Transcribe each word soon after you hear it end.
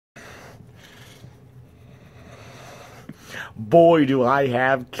Boy, do I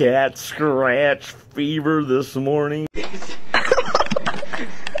have cat scratch fever this morning.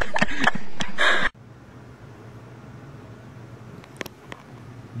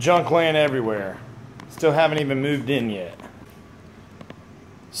 Junk laying everywhere. Still haven't even moved in yet.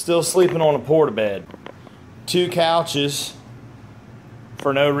 Still sleeping on a portabed. 2 couches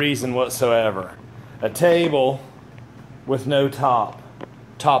for no reason whatsoever. A table with no top.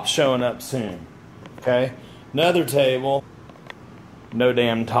 Top showing up soon. Okay? Another table, no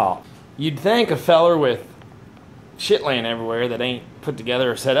damn top. You'd think a feller with shit laying everywhere that ain't put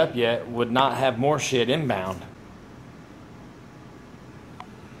together or set up yet would not have more shit inbound.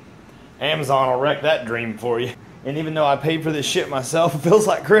 Amazon will wreck that dream for you. And even though I paid for this shit myself, it feels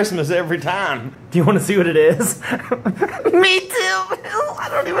like Christmas every time. Do you want to see what it is? Me too. I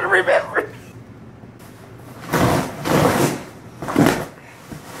don't even remember.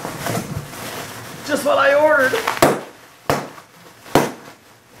 Just what I ordered.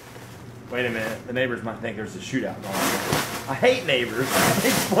 Wait a minute. The neighbors might think there's a shootout going on. I hate neighbors. They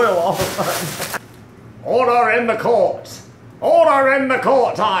spoil all the fun. Order in the court. Order in the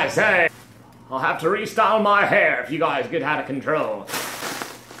court, I say. I'll have to restyle my hair if you guys get out of control.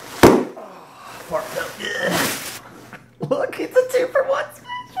 Fart felt good. Look, it's a 2-for-1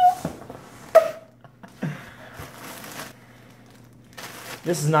 special.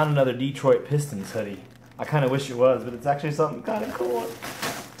 This is not another Detroit Pistons hoodie. I kind of wish it was, but it's actually something kind of cool.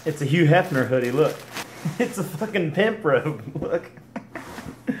 It's a Hugh Hefner hoodie, look. It's a fucking pimp robe, look.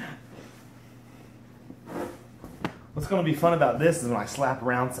 What's going to be fun about this is when I slap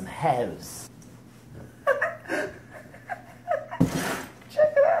around some heads.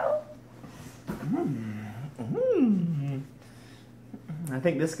 Check it out. I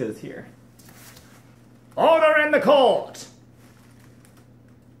think this goes here. Order in the court.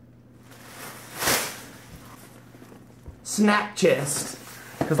 Snap chest.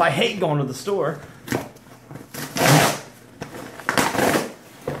 Because I hate going to the store.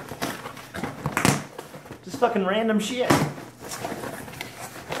 Just fucking random shit.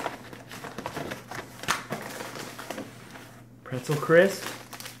 Pretzel crisp.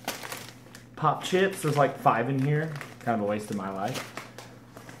 Pop chips. There's like 5 in here. Kind of a waste of my life.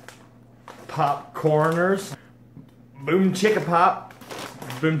 Popcorners. Boom chicka pop.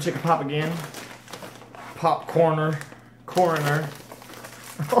 Boom chicka pop again. Popcorner. Coroner.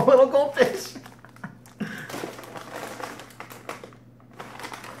 A little goldfish.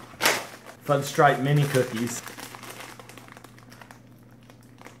 Fudge Stripe mini cookies.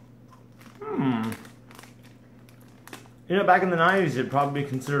 You know, back in the 90s, it'd probably be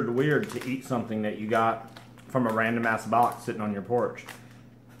considered weird to eat something that you got from a random ass box sitting on your porch.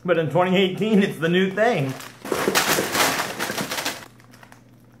 But in 2018, it's the new thing.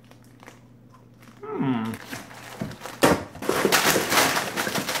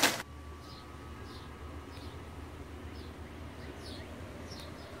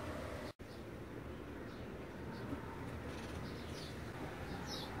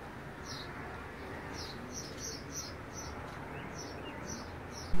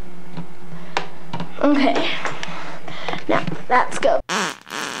 Okay, now let's go.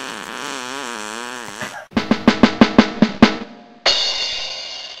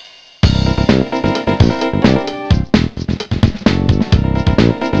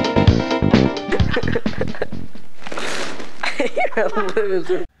 You're a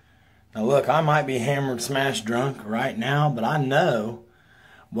loser. Now look, I might be hammered, smashed drunk right now, but I know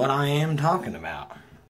what I am talking about.